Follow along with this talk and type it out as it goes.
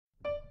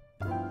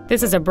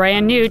This is a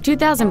brand new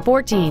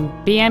 2014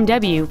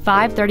 BMW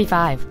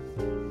 535.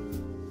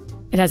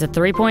 It has a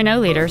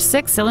 3.0-liter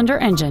six-cylinder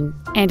engine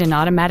and an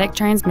automatic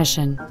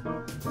transmission.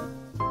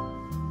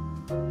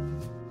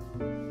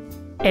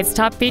 Its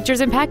top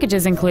features and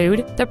packages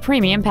include the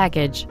Premium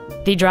Package,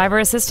 the Driver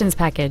Assistance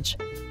Package,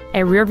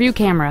 a rear-view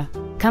camera,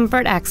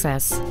 comfort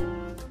access,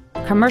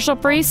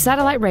 commercial-free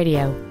satellite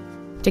radio,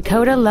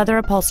 Dakota leather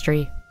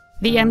upholstery,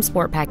 the M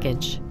Sport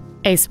Package,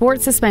 a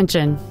sport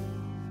suspension,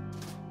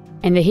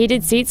 and the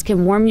heated seats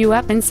can warm you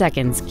up in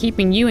seconds,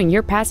 keeping you and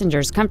your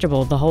passengers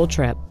comfortable the whole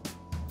trip.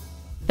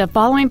 The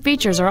following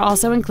features are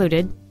also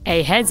included: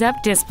 a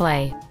heads-up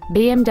display,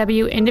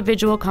 BMW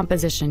individual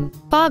composition,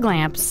 fog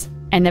lamps,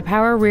 and the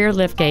power rear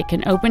liftgate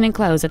can open and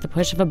close at the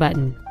push of a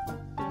button.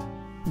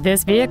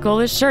 This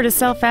vehicle is sure to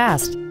sell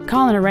fast.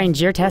 Call and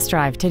arrange your test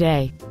drive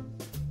today.